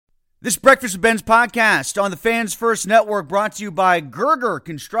This Breakfast with Ben's podcast on the Fans First Network, brought to you by Gerger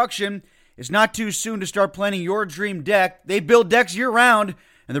Construction. It's not too soon to start planning your dream deck. They build decks year-round,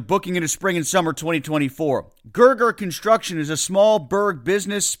 and they're booking into spring and summer 2024. Gerger Construction is a small burg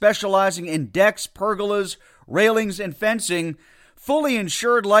business specializing in decks, pergolas, railings, and fencing. Fully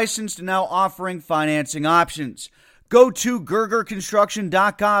insured, licensed, and now offering financing options. Go to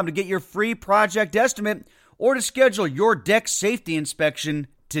GergerConstruction.com to get your free project estimate or to schedule your deck safety inspection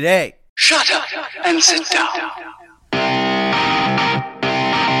today. Shut up and sit down.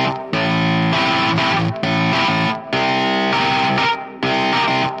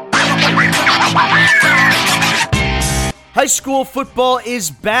 High school football is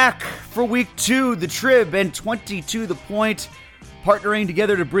back for week 2. The Trib and 22 The Point partnering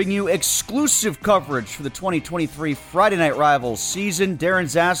together to bring you exclusive coverage for the 2023 Friday Night Rivals season. Darren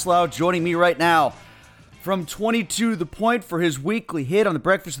Zaslow joining me right now from 22 The Point for his weekly hit on the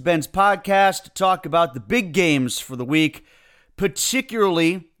Breakfast with Ben's podcast to talk about the big games for the week,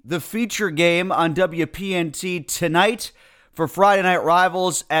 particularly the feature game on WPNT tonight for Friday Night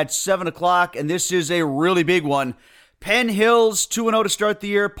Rivals at 7 o'clock, and this is a really big one. Penn Hills 2-0 to start the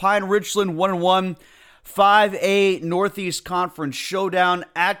year, Pine-Richland 1-1, 5A Northeast Conference showdown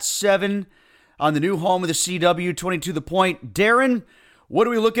at 7 on the new home of the CW, 22 The Point. Darren, what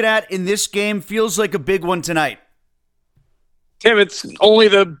are we looking at in this game? Feels like a big one tonight. Tim, it's only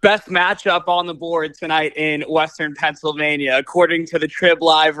the best matchup on the board tonight in Western Pennsylvania. According to the Trib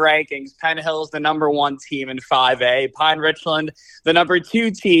Live rankings, Penn Hills the number 1 team in 5A, Pine-Richland the number 2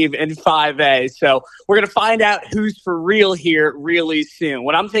 team in 5A. So we're going to find out who's for real here really soon.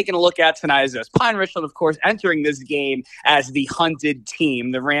 What I'm taking a look at tonight is this. Pine-Richland, of course, entering this game as the hunted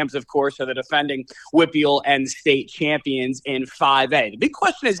team. The Rams, of course, are the defending WPIAL and state champions in 5A. The big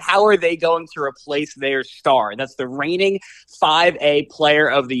question is, how are they going to replace their star? That's the reigning 5A player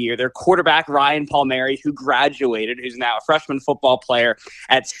of the year, their quarterback, Ryan Palmieri, who graduated, who's now a freshman football player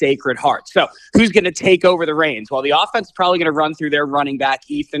at Sacred Heart. So who's going to take over the reins? Well, the offense is probably going to run through their running back,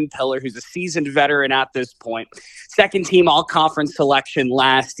 Ethan Pillar, who's a seasoned veteran at this point. Second team all-conference selection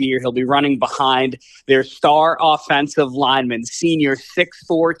last year. He'll be running behind their star offensive lineman, senior 6'4",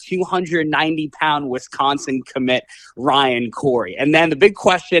 290-pound Wisconsin commit, Ryan Corey. And then the big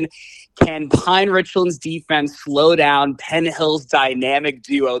question, can Pine-Richland's defense slow down Penn Hills' dynamic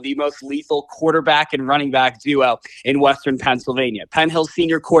duo, the most lethal quarterback and running back duo in Western Pennsylvania? Penn Hills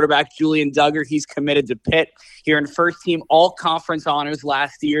senior quarterback Julian Duggar, he's committed to Pitt here in first-team all-conference honors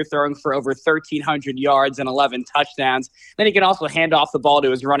last year, throwing for over 1,300 yards and 11 touchdowns. Then he can also hand off the ball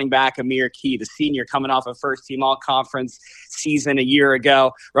to his running back, Amir Key, the senior coming off a first-team all-conference season a year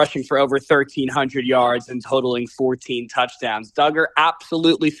ago, rushing for over 1,300 yards and totaling 14 touchdowns. Duggar,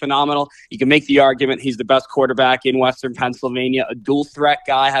 absolutely phenomenal. You can make the argument he's the best quarterback in Western Pennsylvania. A dual threat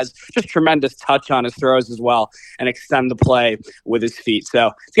guy, has just tremendous touch on his throws as well, and extend the play with his feet.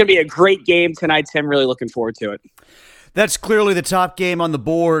 So it's going to be a great game tonight, Tim. Really looking forward to it. That's clearly the top game on the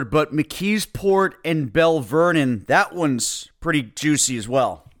board, but McKeesport and Bell Vernon, that one's pretty juicy as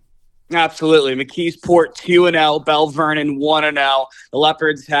well. Absolutely. McKeesport 2-0, Bell Vernon 1-0. The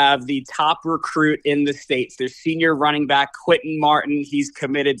Leopards have the top recruit in the states. Their senior running back, Quentin Martin, he's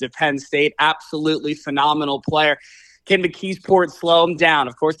committed to Penn State. Absolutely phenomenal player. Can McKeesport slow him down?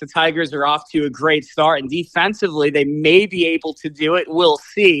 Of course, the Tigers are off to a great start, and defensively, they may be able to do it. We'll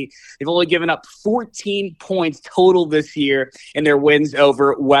see. They've only given up 14 points total this year in their wins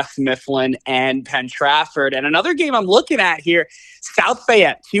over West Mifflin and Penn Trafford. And another game I'm looking at here, South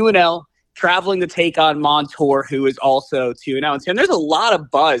Fayette 2-0. Traveling to take on Montour, who is also 2-0. And there's a lot of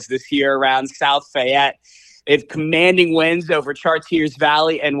buzz this year around South Fayette. They have commanding wins over Chartiers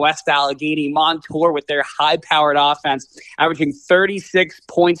Valley and West Allegheny. Montour, with their high-powered offense, averaging 36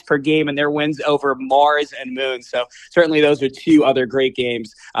 points per game in their wins over Mars and Moon. So certainly those are two other great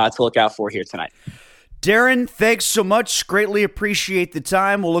games to look out for here tonight. Darren, thanks so much. Greatly appreciate the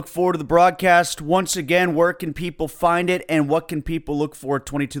time. We'll look forward to the broadcast. Once again, where can people find it, and what can people look for at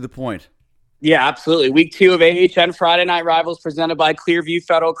 22 The Point? Yeah, absolutely. Week 2 of AHN Friday Night Rivals presented by Clearview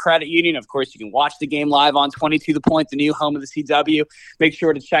Federal Credit Union. Of course, you can watch the game live on 22 The Point, the new home of the CW. Make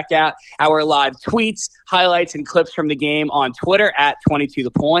sure to check out our live tweets, highlights, and clips from the game on Twitter at 22 The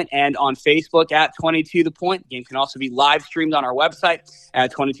Point and on Facebook at 22 The Point. The game can also be live streamed on our website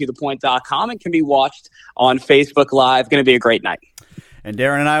at 22thepoint.com and can be watched on Facebook Live. Going to be a great night. And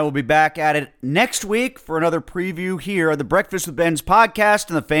Darren and I will be back at it next week for another preview here on the Breakfast with Ben's podcast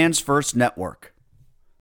and the Fans First Network.